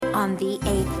On the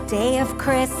 8th day of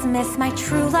Christmas, my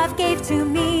true love gave to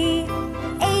me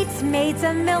 8 maids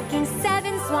a-milking,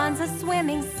 7 swans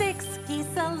a-swimming, 6 geese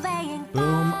a-laying.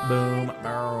 Boom, boom,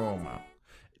 boom.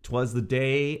 'Twas the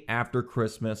day after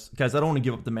Christmas. Guys, I don't want to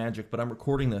give up the magic, but I'm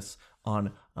recording this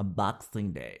on a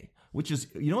Boxing Day, which is,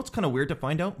 you know what's kind of weird to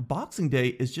find out? Boxing Day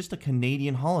is just a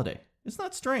Canadian holiday. Isn't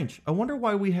that strange? I wonder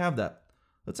why we have that.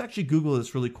 Let's actually Google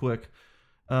this really quick.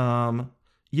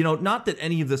 Not that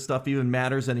any of this stuff even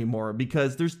matters anymore,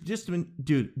 because there's just been,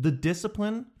 dude, the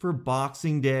discipline for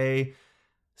Boxing Day,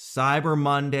 Cyber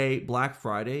Monday, Black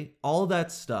Friday, all that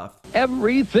stuff.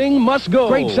 Everything must go.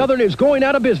 Great Southern is going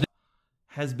out of business.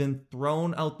 Has been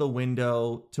thrown out the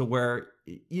window to where,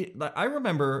 I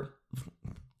remember,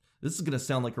 this is going to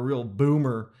sound like a real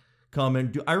boomer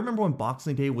comment. I remember when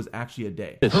Boxing Day was actually a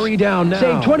day. Hurry down now.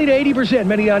 Save 20 to 80%.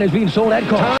 Medion is being sold at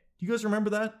cost. You guys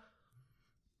remember that?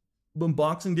 When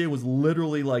Boxing Day was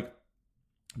literally like,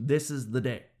 this is the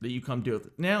day that you come do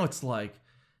it. Now it's like,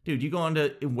 dude, you go onto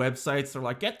websites, they're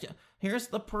like, here's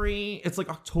the it's like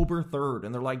October 3rd,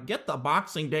 and they're like, get the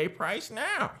Boxing Day price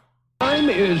now. Time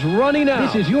is running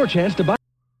out. This is your chance to buy.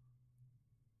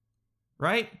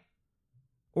 Right?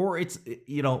 Or it's,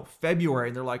 February,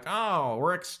 and they're like, oh,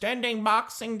 we're extending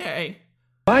Boxing Day.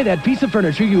 Buy that piece of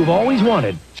furniture you've always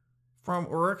wanted.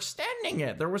 We're extending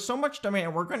it. There was so much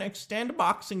demand. We're going to extend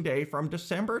Boxing Day from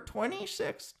December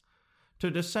 26th to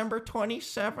December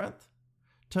 27th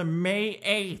to May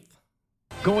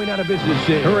 8th. Going out of business.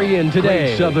 Hurry in today.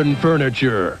 Great Southern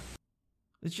Furniture.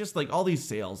 It's just like all these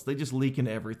sales, they just leak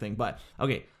into everything. But,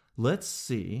 okay, let's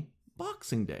see.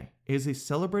 Boxing Day is a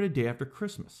celebrated day after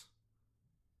Christmas,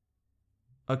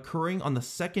 occurring on the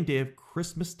second day of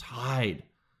Christmastide.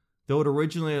 Though it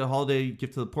originally a holiday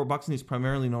gift to the poor, Boxing Day is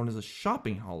primarily known as a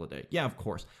shopping holiday. Yeah, of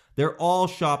course. They're all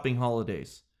shopping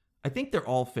holidays. I think they're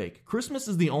all fake. Christmas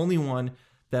is the only one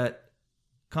that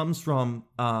comes from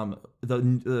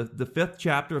the fifth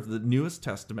chapter of the Newest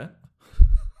Testament.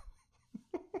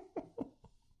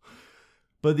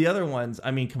 But the other ones,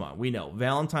 I mean, come on, we know.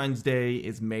 Valentine's Day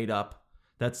is made up.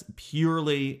 That's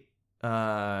purely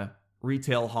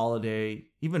retail holiday.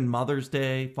 Even Mother's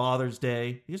Day, Father's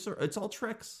Day. It's all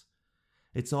tricks.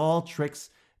 It's all tricks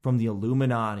from the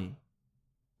Illuminati.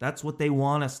 That's what they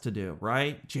want us to do,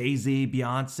 right? Jay-Z,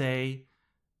 Beyonce,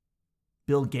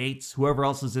 Bill Gates, whoever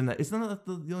else is in that. Isn't that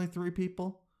the only 3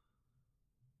 people?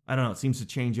 I don't know. It seems to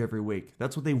change every week.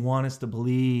 That's what they want us to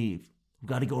believe. We've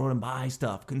got to go out and buy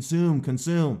stuff.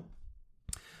 Consume.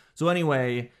 So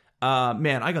anyway,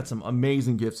 man, I got some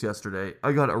amazing gifts yesterday.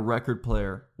 I got a record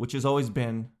player, which has always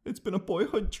been a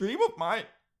boyhood dream of mine.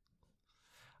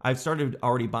 I've started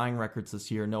already buying records this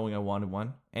year, knowing I wanted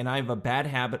one. And I have a bad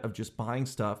habit of just buying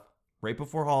stuff right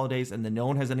before holidays, and then no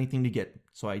one has anything to get.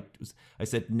 So I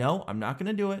said, no, I'm not going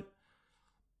to do it.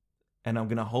 And I'm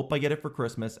going to hope I get it for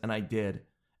Christmas. And I did.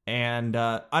 And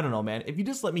I don't know, man. If you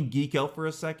just let me geek out for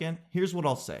a second, here's what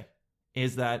I'll say.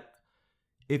 Is that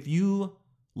if you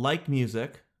like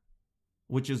music,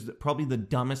 which is probably the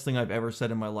dumbest thing I've ever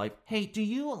said in my life. Hey, do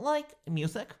you like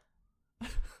music?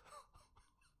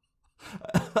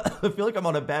 I feel like I'm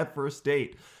on a bad first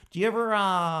date. Do you ever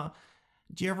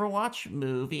watch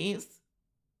movies?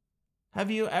 Have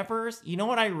you ever,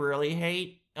 what I really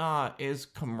hate is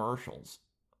commercials.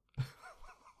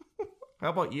 How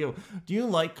about you? Do you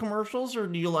like commercials, or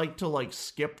do you like to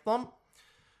skip them?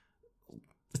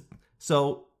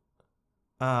 So,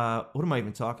 what am I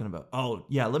even talking about? Oh,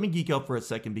 yeah, let me geek out for a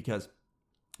second, because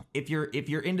if you're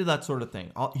into that sort of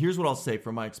thing, here's what I'll say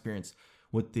from my experience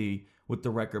with the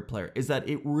record player, is that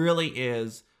it really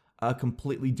is a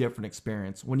completely different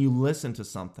experience when you listen to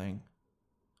something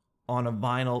on a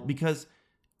vinyl, because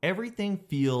everything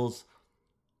feels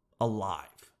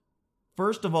alive.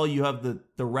 First of all, you have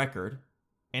the record,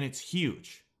 and it's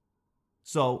huge.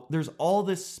 So there's all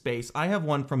this space. I have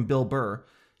one from Bill Burr.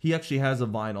 He actually has a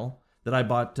vinyl that I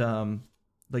bought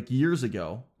years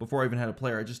ago, before I even had a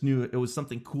player. I just knew it was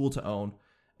something cool to own,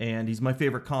 and he's my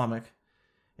favorite comic.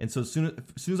 And so as soon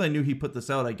as I knew he put this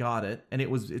out, I got it, and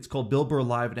it's called Bill Burr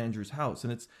Live at Andrew's House,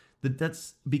 and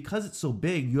that's because it's so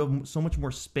big. You have so much more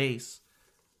space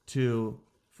for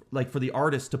the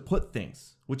artist to put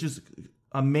things, which is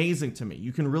amazing to me.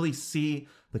 You can really see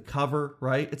the cover,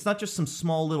 right? It's not just some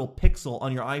small little pixel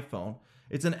on your iPhone.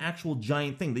 It's an actual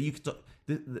giant thing that you get to.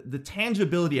 The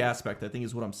tangibility aspect, I think,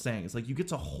 is what I'm saying. It's like you get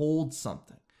to hold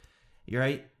something,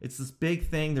 right? It's this big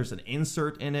thing. There's an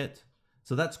insert in it.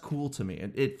 So that's cool to me.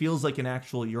 It feels like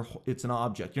it's an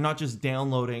object. You're not just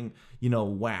downloading,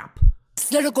 WAP.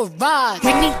 You're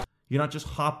not just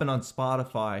hopping on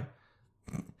Spotify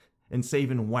and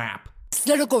saving WAP.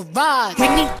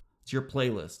 to your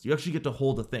playlist. You actually get to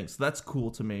hold a thing. So that's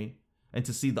cool to me. And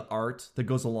to see the art that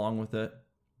goes along with it.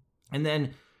 And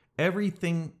then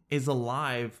everything is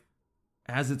alive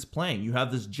as it's playing. You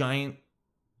have this giant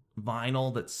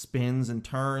vinyl that spins and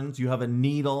turns. You have a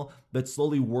needle that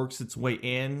slowly works its way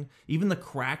in. Even the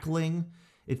crackling,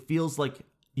 it feels like,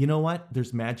 you know what?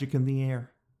 There's magic in the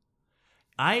air.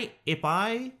 If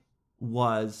I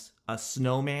was a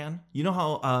snowman, you know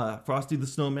how Frosty the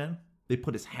Snowman, they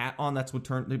put his hat on, that's what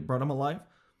they brought him alive?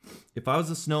 If I was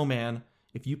a snowman,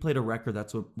 if you played a record,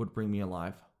 that's what would bring me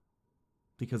alive.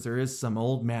 Because there is some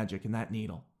old magic in that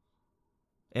needle.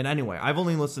 And anyway, I've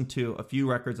only listened to a few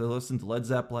records. I listened to Led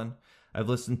Zeppelin. I've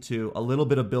listened to a little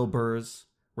bit of Bill Burr's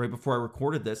right before I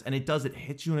recorded this. And it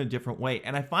hits you in a different way.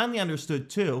 And I finally understood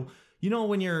too, you know,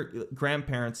 when your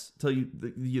grandparents tell you,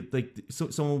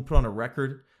 someone will put on a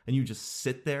record and you just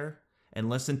sit there and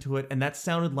listen to it. And that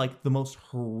sounded like the most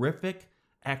horrific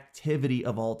activity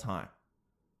of all time.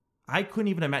 I couldn't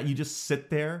even imagine. You just sit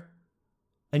there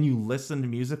and you listen to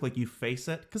music like you face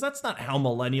it. Because that's not how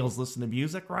millennials listen to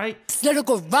music, right?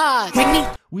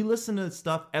 We listen to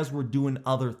stuff as we're doing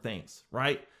other things,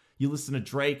 right? You listen to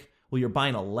Drake while you're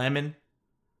buying a lemon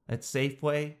at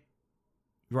Safeway,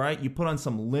 right? You put on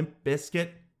some Limp Bizkit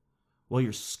while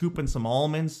you're scooping some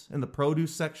almonds in the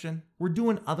produce section. We're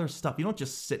doing other stuff. You don't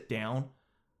just sit down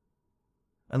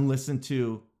and listen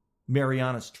to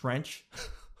Mariana's Trench.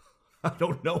 I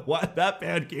don't know why that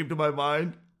band came to my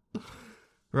mind,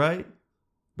 right?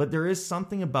 But there is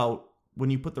something about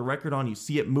when you put the record on, you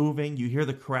see it moving, you hear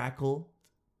the crackle.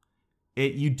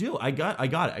 You do. I got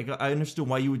it. I understood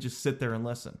why you would just sit there and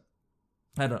listen.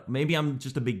 I don't know. Maybe I'm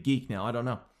just a big geek now. I don't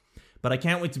know. But I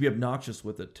can't wait to be obnoxious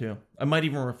with it too. I might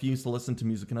even refuse to listen to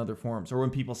music in other forms. Or when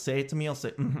people say it to me, I'll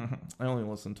say, I only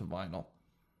listen to vinyl.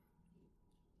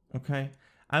 Okay?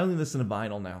 I only listen to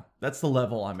vinyl now. That's the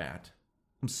level I'm at.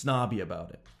 I'm snobby about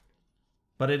it.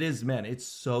 But it is, man, it's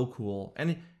so cool.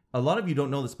 And a lot of you don't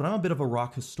know this, but I'm a bit of a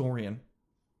rock historian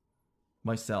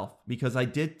myself. Because I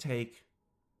did take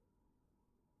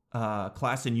a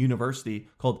class in university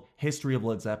called History of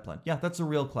Led Zeppelin. Yeah, that's a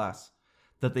real class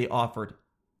that they offered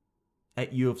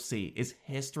at U of C, is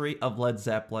History of Led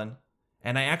Zeppelin.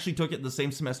 And I actually took it the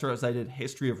same semester as I did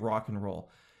History of Rock and Roll.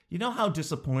 You know how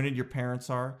disappointed your parents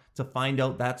are to find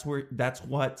out that's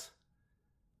what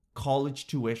college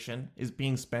tuition is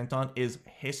being spent on, is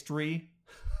history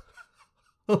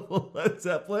of Led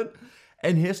Zeppelin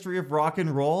and history of rock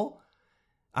and roll?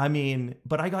 I mean,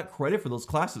 but I got credit for those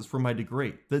classes for my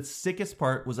degree. The sickest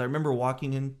part was I remember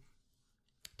walking in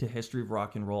to history of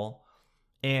rock and roll,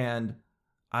 and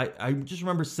I just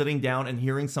remember sitting down and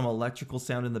hearing some electrical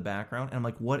sound in the background, and I'm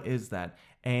like, what is that?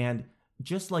 And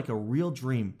just like a real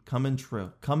dream coming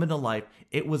true, coming to life,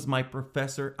 it was my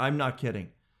professor. I'm not kidding.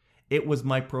 It was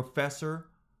my professor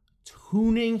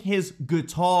tuning his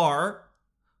guitar.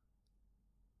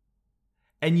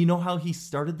 And you know how he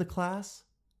started the class?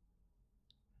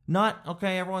 Not,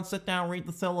 okay, everyone sit down, read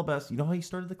the syllabus. You know how he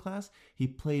started the class? He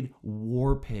played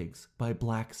War Pigs by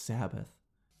Black Sabbath.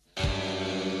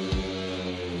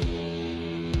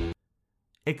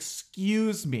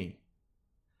 Excuse me.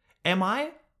 Am I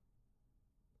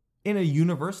in a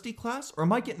university class, or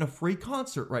am I getting a free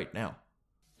concert right now?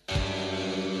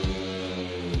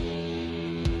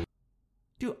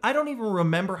 Dude, I don't even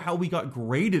remember how we got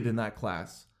graded in that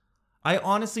class. I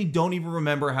honestly don't even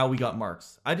remember how we got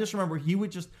marks. I just remember he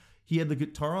had the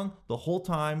guitar on the whole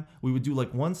time. We would do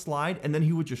like one slide, and then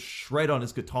he would just shred on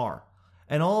his guitar.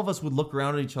 And all of us would look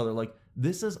around at each other like,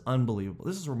 this is unbelievable.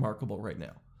 This is remarkable right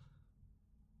now.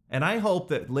 And I hope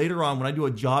that later on when I do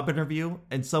a job interview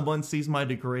and someone sees my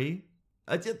degree,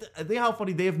 I think how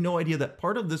funny, they have no idea that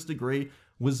part of this degree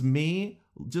was me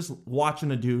just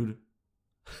watching a dude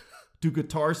do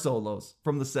guitar solos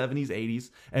from the 70s, 80s,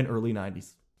 and early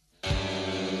 90s.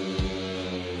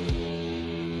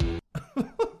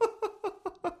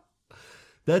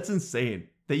 That's insane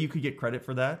that you could get credit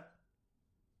for that.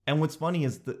 And what's funny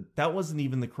is that wasn't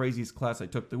even the craziest class I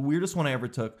took. The weirdest one I ever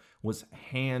took was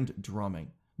hand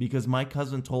drumming, because my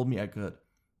cousin told me I could.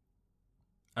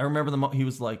 I remember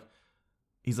he's like,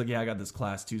 yeah, I got this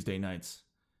class Tuesday nights,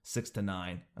 6 to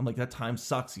 9. I'm like, that time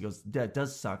sucks. He goes, yeah, it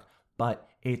does suck, but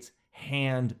it's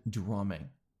hand drumming.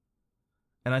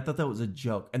 And I thought that was a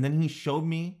joke. And then he showed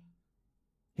me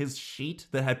his sheet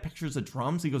that had pictures of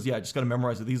drums. He goes, yeah, I just got to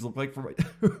memorize what these look like for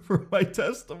for my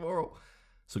test tomorrow.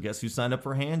 So guess who signed up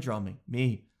for hand drumming?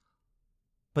 Me.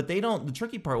 But the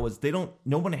tricky part was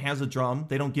no one has a drum.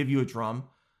 They don't give you a drum.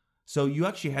 So I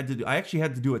actually had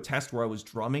to do a test where I was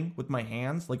drumming with my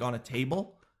hands, like on a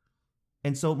table.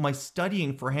 And so my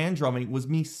studying for hand drumming was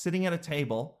me sitting at a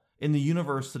table in the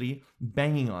university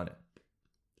banging on it,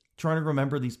 trying to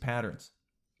remember these patterns.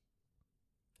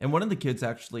 And one of the kids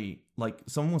actually, like,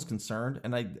 someone was concerned,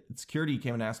 and security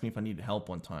came and asked me if I needed help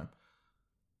one time.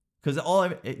 Because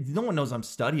no one knows I'm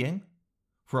studying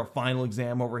for a final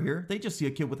exam over here. They just see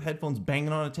a kid with headphones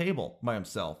banging on a table by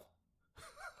himself.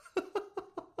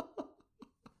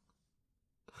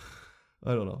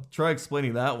 I don't know. Try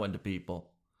explaining that one to people.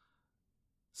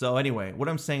 So anyway, what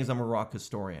I'm saying is I'm a rock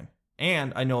historian.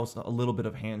 And I know a little bit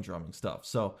of hand drumming stuff.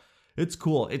 So it's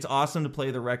cool. It's awesome to play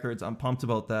the records. I'm pumped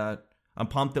about that. I'm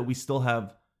pumped that we still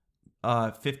have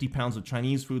 50 pounds of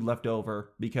Chinese food left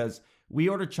over because we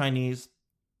ordered Chinese.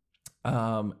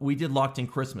 We did Locked In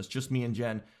Christmas, just me and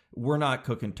Jen. We're not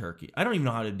cooking turkey. I don't even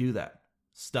know how to do that.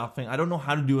 Stuffing. I don't know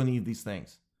how to do any of these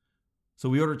things. So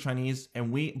we ordered Chinese,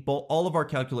 and all of our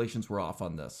calculations were off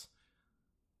on this.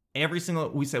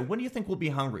 We said, when do you think we'll be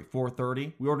hungry?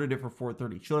 4:30. We ordered it for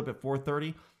 4:30. Showed up at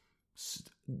 4:30.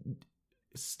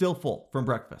 Still full from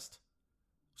breakfast.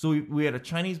 So we had a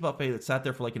Chinese buffet that sat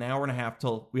there for like an hour and a half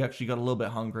till we actually got a little bit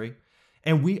hungry.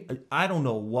 And I don't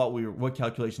know what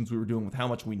calculations we were doing with how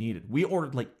much we needed. We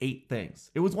ordered like 8 things.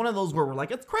 It was one of those where we're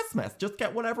like, it's Christmas, just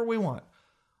get whatever we want.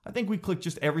 I think we clicked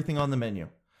just everything on the menu.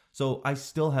 So I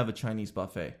still have a Chinese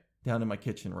buffet down in my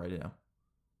kitchen right now.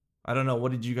 I don't know,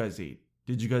 what did you guys eat?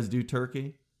 Did you guys do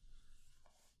turkey?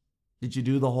 Did you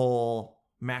do the whole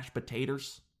mashed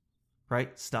potatoes,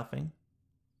 right? Stuffing?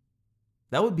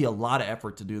 That would be a lot of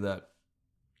effort to do that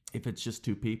if it's just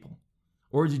 2 people.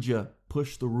 Or did you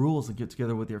push the rules and get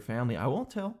together with your family? I won't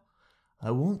tell.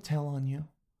 I won't tell on you.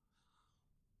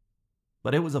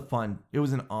 But it was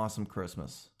an awesome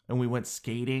Christmas. And we went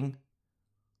skating,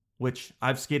 which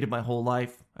I've skated my whole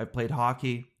life. I've played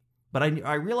hockey. But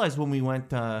I realized when we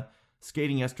went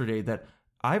skating yesterday that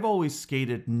I've always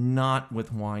skated not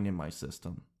with wine in my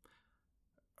system.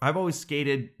 I've always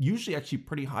skated usually actually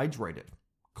pretty hydrated.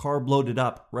 Carb loaded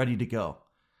up, ready to go.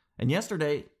 And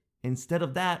yesterday, instead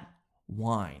of that,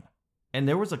 wine. And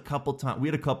there was a couple times, we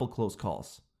had a couple close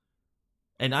calls.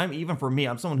 And I'm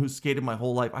someone who's skated my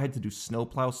whole life. I had to do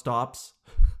snowplow stops.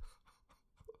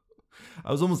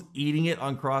 I was almost eating it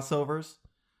on crossovers.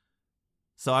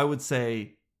 So I would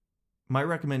say my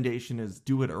recommendation is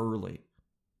do it early.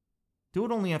 Do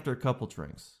it only after a couple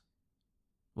drinks.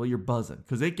 Well, you're buzzing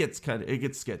because it gets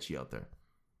sketchy out there.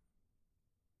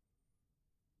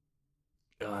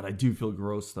 God, I do feel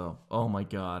gross though. Oh my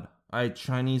God. I had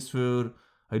Chinese food.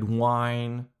 I had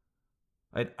wine.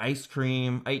 I had ice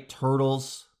cream. I ate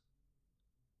turtles.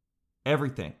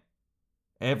 Everything.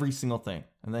 Every single thing.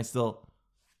 And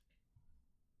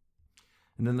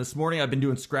then this morning I've been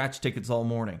doing scratch tickets all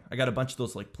morning. I got a bunch of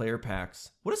those like player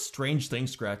packs. What a strange thing,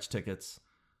 scratch tickets.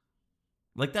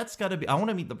 Like that's gotta be, I want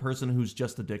to meet the person who's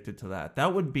just addicted to that.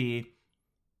 That would be,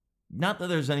 not that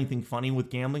there's anything funny with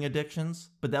gambling addictions,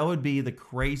 but that would be the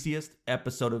craziest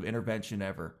episode of Intervention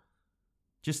ever.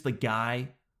 Just the guy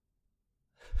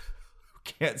who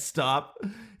can't stop.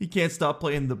 He can't stop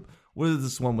playing what is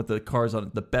this one with the cars on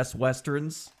it? The Best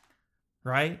Westerns,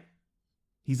 right?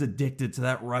 He's addicted to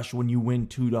that rush when you win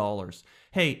 $2.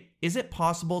 Hey, is it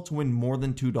possible to win more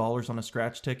than $2 on a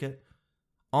scratch ticket?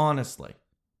 Honestly.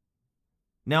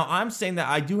 Now, I'm saying that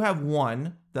I do have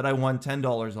one that I won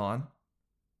 $10 on.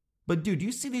 But dude, do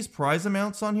you see these prize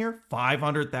amounts on here?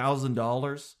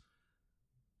 $500,000?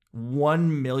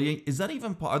 1 million? Is that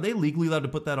even, are they legally allowed to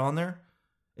put that on there?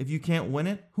 If you can't win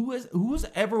it? Who's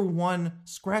ever won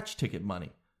scratch ticket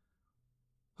money?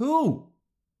 Who?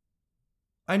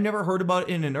 I never heard about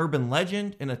it in an urban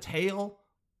legend, in a tale.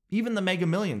 Even the Mega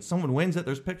Millions. Someone wins it,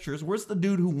 there's pictures. Where's the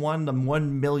dude who won the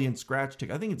 1 million scratch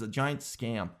ticket? I think it's a giant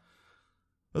scam.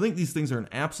 I think these things are an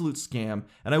absolute scam.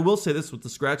 And I will say this with the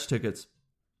scratch tickets.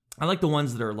 I like the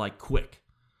ones that are like quick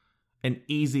and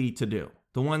easy to do.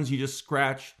 The ones you just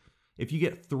scratch. If you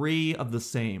get 3 of the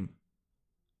same,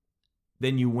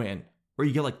 then you win. Or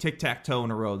you get like tic-tac-toe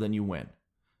in a row, then you win.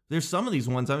 There's some of these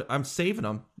ones, I'm saving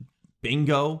them.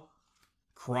 Bingo,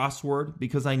 crossword,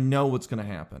 because I know what's going to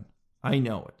happen. I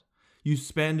know it. You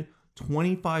spend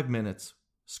 25 minutes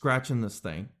scratching this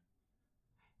thing.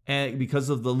 And because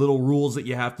of the little rules that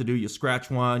you have to do, you scratch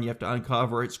one, you have to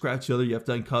uncover it, scratch the other, you have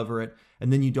to uncover it,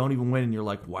 and then you don't even win, and you're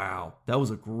like, wow, that was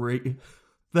a great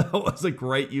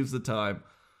use of time.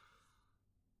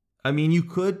 I mean, you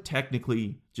could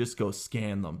technically just go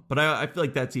scan them, but I feel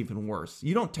like that's even worse.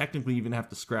 You don't technically even have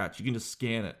to scratch. You can just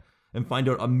scan it and find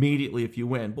out immediately if you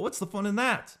win. But what's the fun in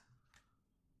that?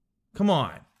 Come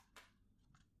on.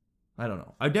 I don't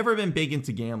know. I've never been big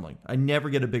into gambling. I never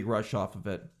get a big rush off of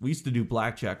it. We used to do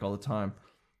blackjack all the time.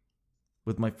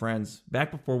 with my friends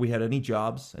back before we had any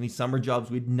jobs, any summer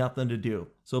jobs. We had nothing to do.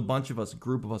 So a bunch of us, a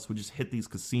group of us, would just hit these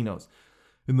casinos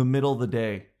in the middle of the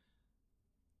day.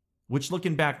 Which,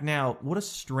 looking back now, what a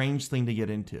strange thing to get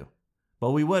into.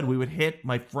 But we would hit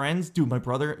my friends. Dude, my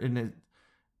brother and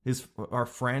our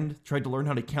friend tried to learn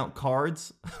how to count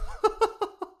cards.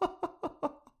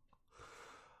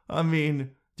 I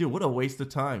mean, dude, what a waste of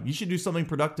time. You should do something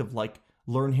productive like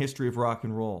learn history of rock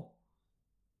and roll.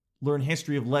 Learn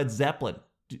history of Led Zeppelin.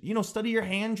 Study your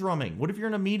hand drumming. What if you're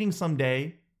in a meeting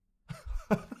someday?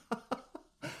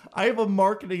 I have a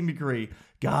marketing degree.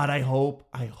 God, I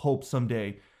hope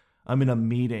someday I'm in a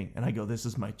meeting and I go, this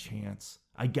is my chance.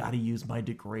 I got to use my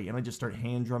degree. And I just start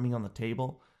hand drumming on the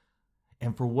table.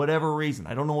 And for whatever reason,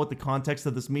 I don't know what the context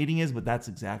of this meeting is, but that's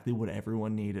exactly what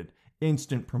everyone needed.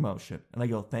 Instant promotion. And I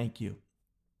go, thank you.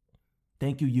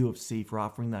 Thank you, UFC, for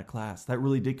offering that class. That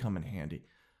really did come in handy.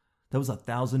 That was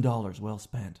 $1,000 well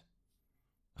spent.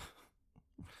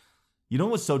 You know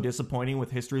what's so disappointing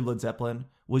with History of Led Zeppelin?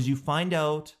 Was you find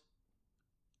out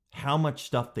how much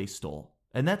stuff they stole.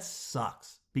 And that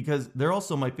sucks because they're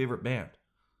also my favorite band.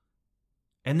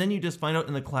 And then you just find out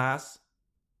in the class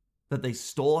that they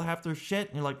stole half their shit.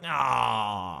 And you're like,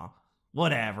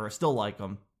 whatever. I still like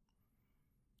them.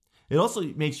 It also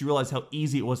makes you realize how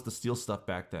easy it was to steal stuff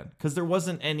back then. Because there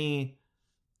wasn't any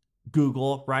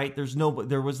Google, right?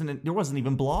 There wasn't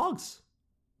even blogs.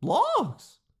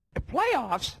 The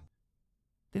playoffs?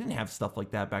 They didn't have stuff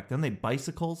like that back then. They had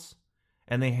bicycles.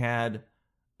 And they had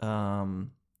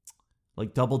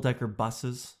like double-decker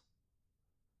buses.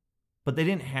 But they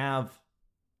didn't have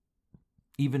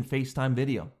even FaceTime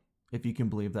video, if you can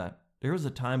believe that. There was a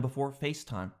time before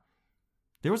FaceTime.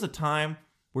 There was a time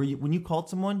where when you called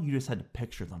someone, you just had to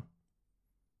picture them.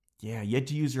 Yeah, you had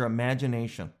to use your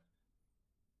imagination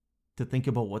to think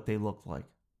about what they looked like.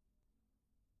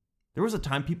 There was a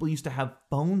time people used to have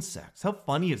phone sex. How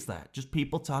funny is that? Just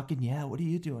people talking, yeah, what are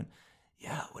you doing?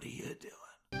 Yeah, what are you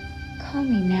doing? Call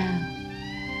me now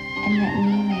and let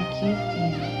me make you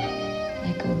feel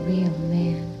like a real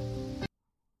man.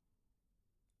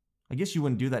 I guess you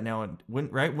wouldn't do that now,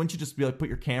 right? Wouldn't you just be like, put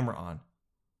your camera on,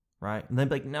 right? And then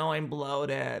be like, no, I'm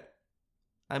bloated.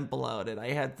 I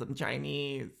had some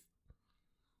Chinese.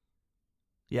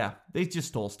 Yeah, they just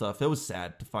stole stuff. It was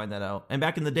sad to find that out. And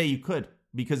back in the day, you could,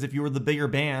 because if you were the bigger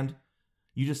band,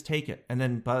 you just take it. And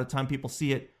then by the time people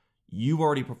see it, you've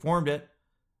already performed it.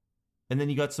 And then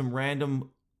you got some random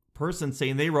person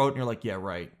saying they wrote, and you're like, yeah,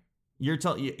 right. You're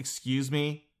telling, excuse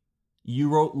me? You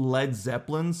wrote Led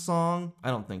Zeppelin's song? I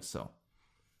don't think so.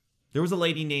 There was a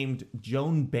lady named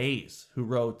Joan Baez who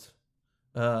wrote,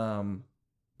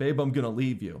 Babe, I'm Gonna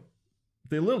Leave You.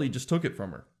 They literally just took it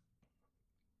from her.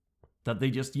 That they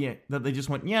just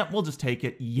went, yeah, we'll just take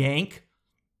it. Yank.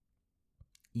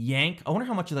 I wonder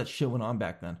how much of that shit went on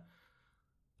back then.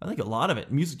 I think a lot of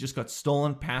it. Music just got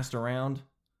stolen, passed around.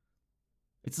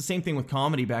 It's the same thing with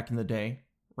comedy back in the day,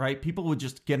 right? People would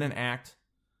just get an act,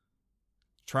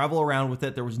 travel around with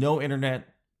it. There was no internet.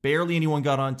 Barely anyone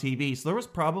got on TV. So there was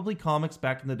probably comics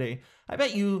back in the day. I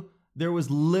bet you there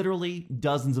was literally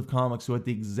dozens of comics who had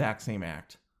the exact same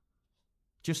act.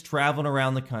 Just traveling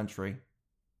around the country.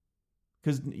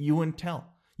 Because you wouldn't tell.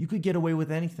 You could get away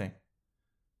with anything.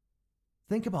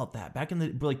 Think about that. Back in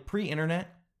the pre-internet,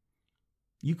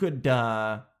 you could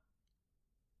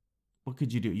what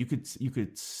could you do? You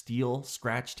could steal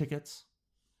scratch tickets.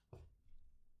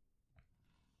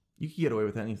 You could get away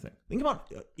with anything. Think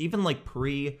about even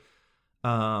pre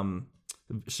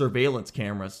surveillance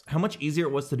cameras. How much easier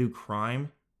it was to do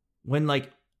crime when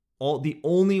the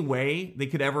only way they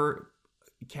could ever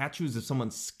catch you is if someone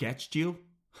sketched you.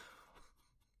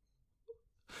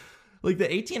 Like the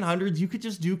 1800s, you could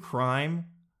just do crime.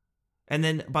 And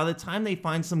then by the time they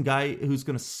find some guy who's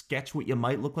going to sketch what you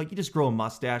might look like, you just grow a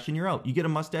mustache and you're out. You get a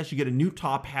mustache, you get a new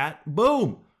top hat,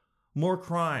 boom, more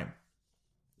crime.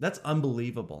 That's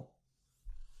unbelievable.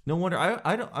 No wonder.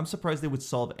 I'm surprised they would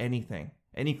solve anything,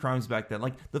 any crimes back then.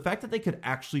 Like the fact that they could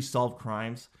actually solve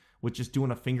crimes with just doing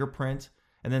a fingerprint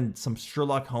and then some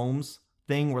Sherlock Holmes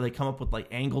thing where they come up with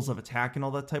angles of attack and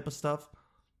all that type of stuff.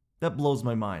 That blows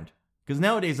my mind. Because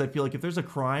nowadays I feel like if there's a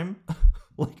crime,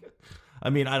 I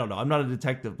don't know. I'm not a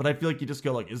detective, but I feel like you just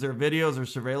go is there video? Is there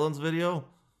surveillance video?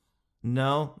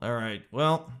 No? All right.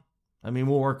 Well, we'll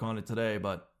work on it today,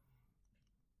 but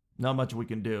not much we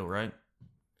can do, right?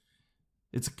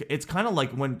 It's kind of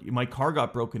like when my car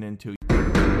got broken into.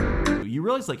 You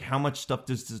realize how much stuff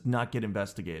does not get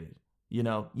investigated. You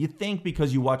know, you think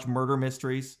because you watch murder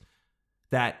mysteries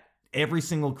that every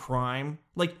single crime,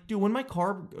 when my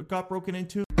car got broken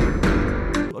into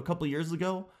a couple years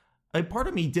ago, A part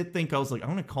of me did think, I was like, I'm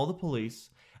going to call the police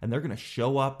and they're going to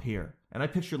show up here. And I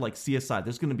pictured like CSI.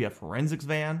 There's going to be a forensics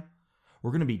van.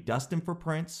 We're going to be dusting for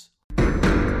prints.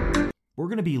 We're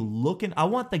going to be looking. I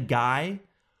want the guy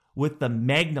with the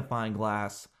magnifying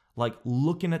glass, like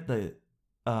looking at the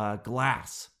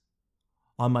glass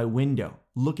on my window,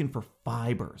 looking for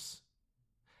fibers.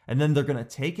 And then they're going to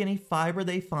take any fiber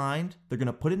they find. They're going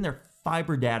to put in their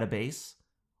fiber database,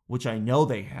 which I know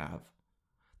they have.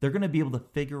 They're going to be able to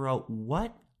figure out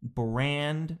what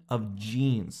brand of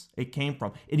jeans it came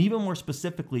from. And even more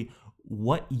specifically,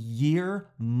 what year,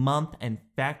 month, and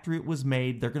factory it was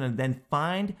made. They're going to then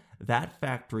find that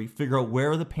factory, figure out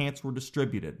where the pants were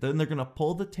distributed. Then they're going to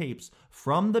pull the tapes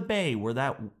from the bay where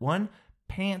that one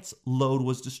pants load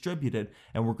was distributed,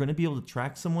 and we're going to be able to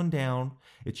track someone down.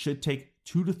 It should take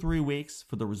 2 to 3 weeks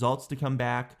for the results to come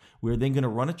back. We're then going to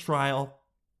run a trial.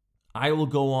 I will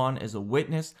go on as a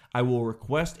witness. I will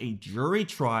request a jury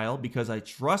trial because I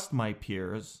trust my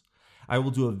peers. I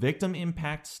will do a victim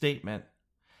impact statement.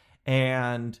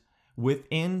 And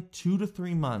within 2 to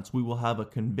 3 months, we will have a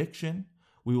conviction.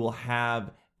 We will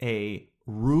have a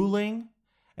ruling.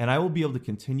 And I will be able to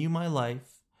continue my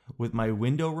life with my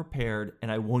window repaired.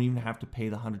 And I won't even have to pay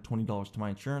the $120 to my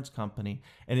insurance company.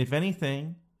 And if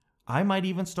anything, I might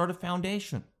even start a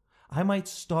foundation. I might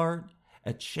start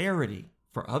a charity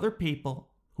for other people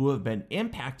who have been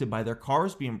impacted by their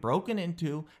cars being broken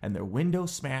into and their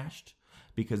windows smashed,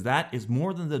 because that is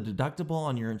more than the deductible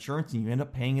on your insurance and you end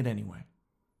up paying it anyway.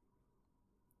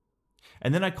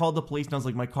 And then I called the police and I was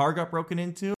like, my car got broken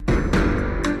into.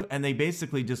 And they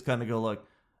basically just kind of go like,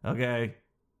 okay.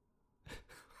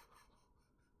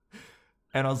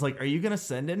 And I was like, are you going to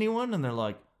send anyone? And they're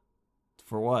like,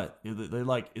 for what? They're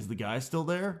like, is the guy still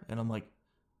there? And I'm like,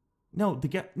 no, the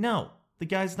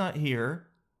guy's not here.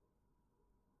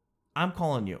 I'm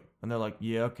calling you. And they're like,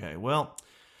 yeah, okay. Well,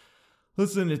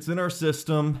 listen, it's in our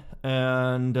system.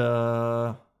 And,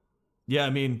 yeah, I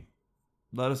mean,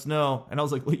 let us know. And I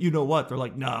was like, well, you know what? They're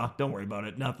like, nah, don't worry about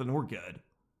it. Nothing. We're good.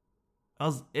 I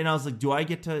was like, do I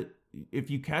get to, if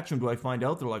you catch them, do I find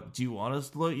out? They're like, do you want us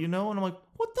to let you know? And I'm like,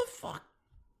 what the fuck?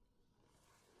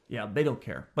 Yeah, they don't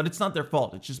care. But it's not their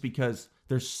fault. It's just because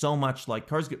there's so much, like,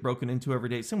 cars get broken into every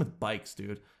day. Same with bikes,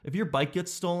 dude. If your bike gets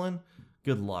stolen,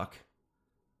 good luck.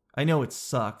 I know it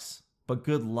sucks, but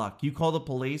good luck. You call the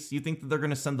police, you think that they're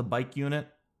going to send the bike unit?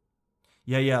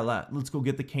 Yeah, let's go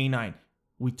get the canine.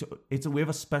 We have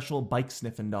a special bike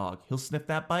sniffing dog. He'll sniff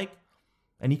that bike,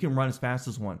 and he can run as fast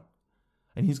as one.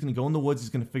 And he's going to go in the woods, he's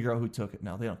going to figure out who took it.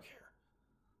 No, they don't care.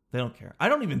 They don't care. I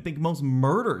don't even think most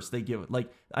murders they give it. Like,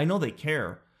 I know they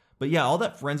care. But yeah, all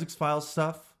that forensics files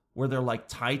stuff where they're like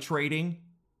titrating,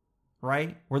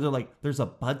 right? Where they're like, there's a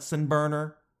Bunsen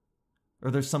burner,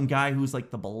 or there's some guy who's like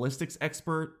the ballistics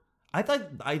expert. I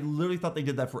literally thought they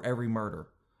did that for every murder.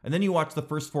 And then you watch the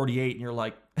first 48 and you're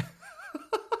like,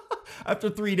 after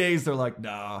 3 days, they're like,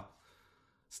 nah,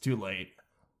 it's too late.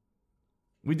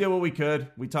 We did what we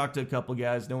could. We talked to a couple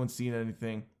guys. No one's seen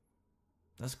anything.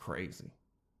 That's crazy.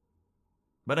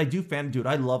 But I do dude,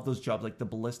 I love those jobs. Like the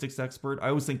ballistics expert. I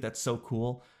always think that's so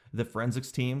cool. The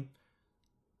forensics team.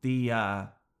 They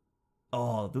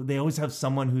always have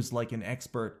someone who's like an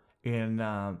expert in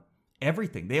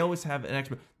everything. They always have an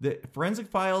expert. The Forensic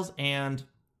Files and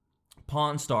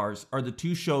Pawn Stars are the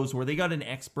two shows where they got an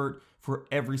expert for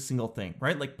every single thing,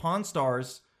 right? Like Pawn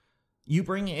Stars, you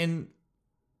bring in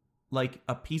like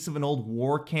a piece of an old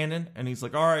war cannon and he's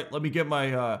like, all right, let me get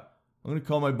my... I'm going to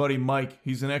call my buddy Mike.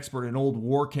 He's an expert in old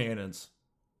war cannons.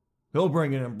 He'll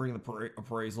bring it in and bring the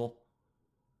appraisal.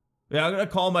 Yeah, I'm going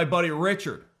to call my buddy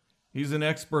Richard. He's an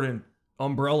expert in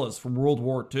umbrellas from World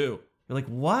War II. You're like,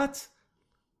 what?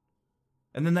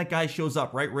 And then that guy shows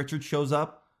up, right? Richard shows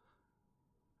up.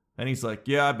 And he's like,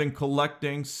 yeah, I've been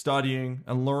collecting, studying,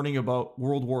 and learning about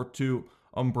World War II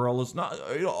umbrellas. Not,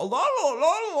 a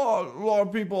lot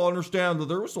of people understand that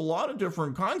there was a lot of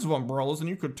different kinds of umbrellas, and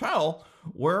you could tell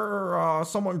where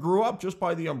someone grew up just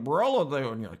by the umbrella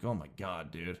there. And you're like, oh my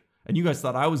God, dude. And you guys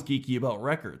thought I was geeky about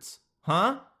records,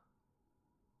 huh?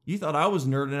 You thought I was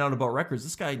nerding out about records.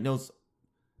 This guy is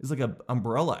like an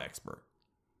umbrella expert.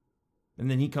 And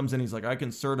then he comes in, he's like, I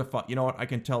can certify, you know what? I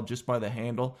can tell just by the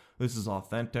handle, this is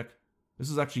authentic.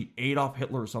 This is actually Adolf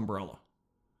Hitler's umbrella.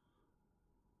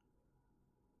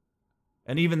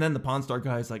 And even then, the Pawn Star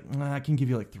guy is like, I can give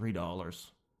you like $3.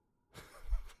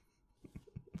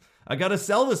 I got to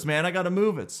sell this, man. I got to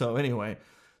move it. So anyway,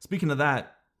 speaking of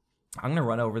that, I'm going to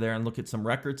run over there and look at some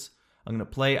records. I'm going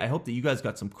to play. I hope that you guys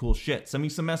got some cool shit. Send me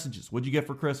some messages. What'd you get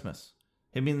for Christmas?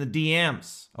 Hit me in the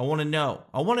DMs. I want to know.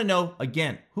 I want to know,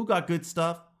 again, who got good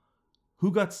stuff?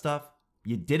 Who got stuff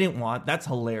you didn't want? That's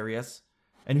hilarious.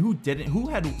 And who didn't? Who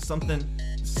had something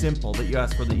simple that you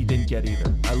asked for that you didn't get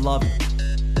either? I love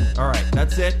it. All right,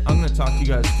 that's it. I'm going to talk to you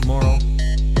guys tomorrow.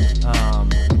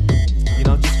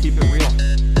 Just keep it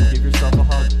real. Give yourself a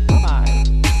hug.